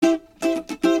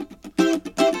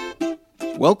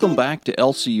Welcome back to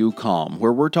LCU Calm,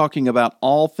 where we're talking about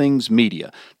all things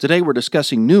media. Today we're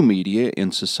discussing new media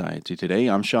in society today.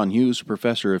 I'm Sean Hughes,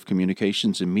 professor of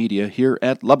communications and media here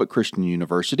at Lubbock Christian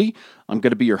University. I'm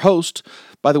going to be your host.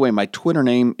 By the way, my Twitter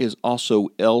name is also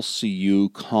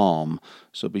LCU Calm,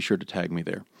 so be sure to tag me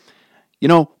there. You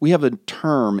know, we have a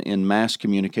term in mass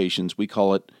communications. We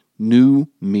call it new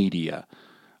media.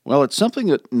 Well, it's something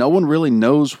that no one really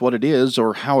knows what it is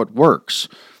or how it works.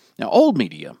 Now, old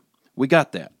media, we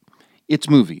got that. It's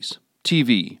movies,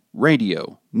 TV,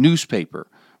 radio, newspaper.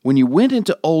 When you went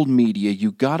into old media,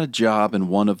 you got a job in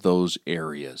one of those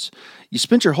areas. You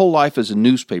spent your whole life as a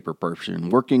newspaper person,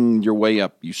 working your way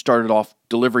up. You started off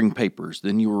delivering papers,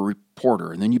 then you were a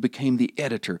reporter, and then you became the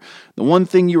editor. The one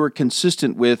thing you were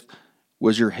consistent with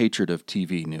was your hatred of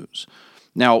TV news.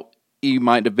 Now, you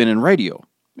might have been in radio,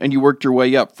 and you worked your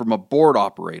way up from a board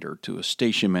operator to a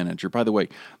station manager. By the way,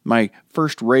 my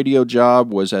first radio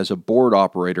job was as a board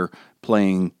operator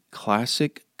playing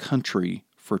classic country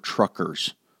for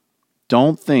truckers.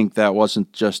 Don't think that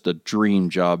wasn't just a dream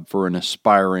job for an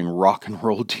aspiring rock and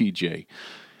roll DJ.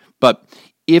 But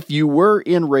if you were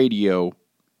in radio,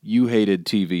 you hated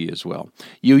TV as well.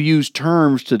 You used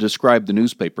terms to describe the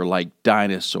newspaper like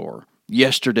dinosaur,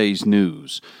 yesterday's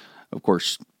news. Of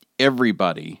course,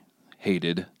 everybody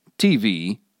hated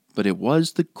TV, but it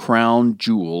was the crown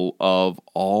jewel of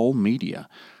all media.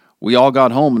 We all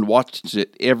got home and watched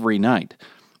it every night,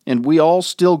 and we all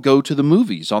still go to the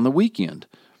movies on the weekend.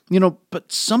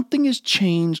 But something has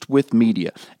changed with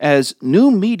media. As new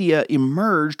media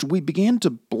emerged, we began to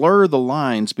blur the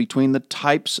lines between the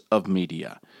types of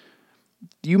media.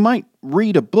 You might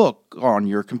read a book on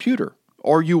your computer,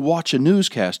 or you watch a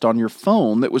newscast on your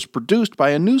phone that was produced by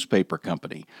a newspaper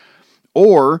company.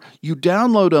 Or you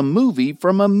download a movie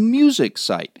from a music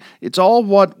site. It's all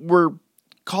what we're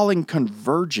calling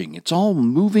converging. It's all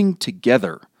moving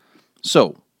together.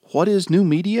 So, what is new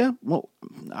media? Well,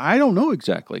 I don't know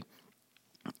exactly.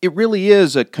 It really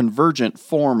is a convergent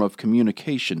form of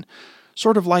communication,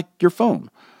 sort of like your phone.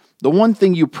 The one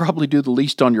thing you probably do the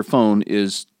least on your phone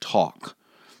is talk.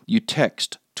 You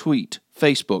text, tweet,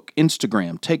 Facebook,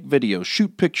 Instagram, take videos,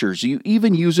 shoot pictures. You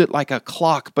even use it like a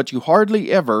clock, but you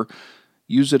hardly ever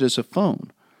use it as a phone.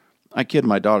 I kid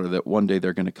my daughter that one day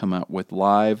they're going to come out with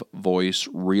live voice,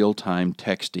 real-time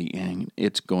texting, and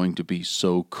it's going to be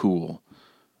so cool.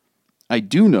 I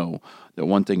do know that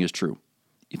one thing is true.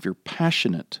 If you're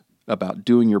passionate about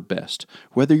doing your best,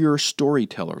 whether you're a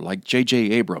storyteller like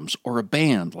J.J. Abrams or a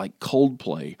band like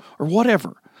Coldplay or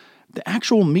whatever, the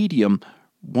actual medium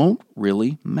won't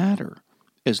really matter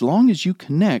as long as you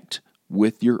connect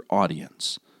with your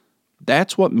audience.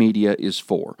 That's what media is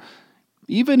for.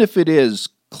 Even if it is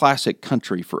classic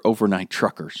country for overnight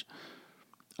truckers.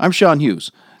 I'm Sean Hughes.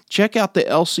 Check out the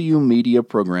LCU Media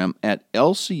program at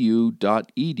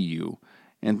lcu.edu,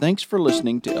 and thanks for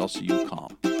listening to LCU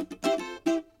Calm.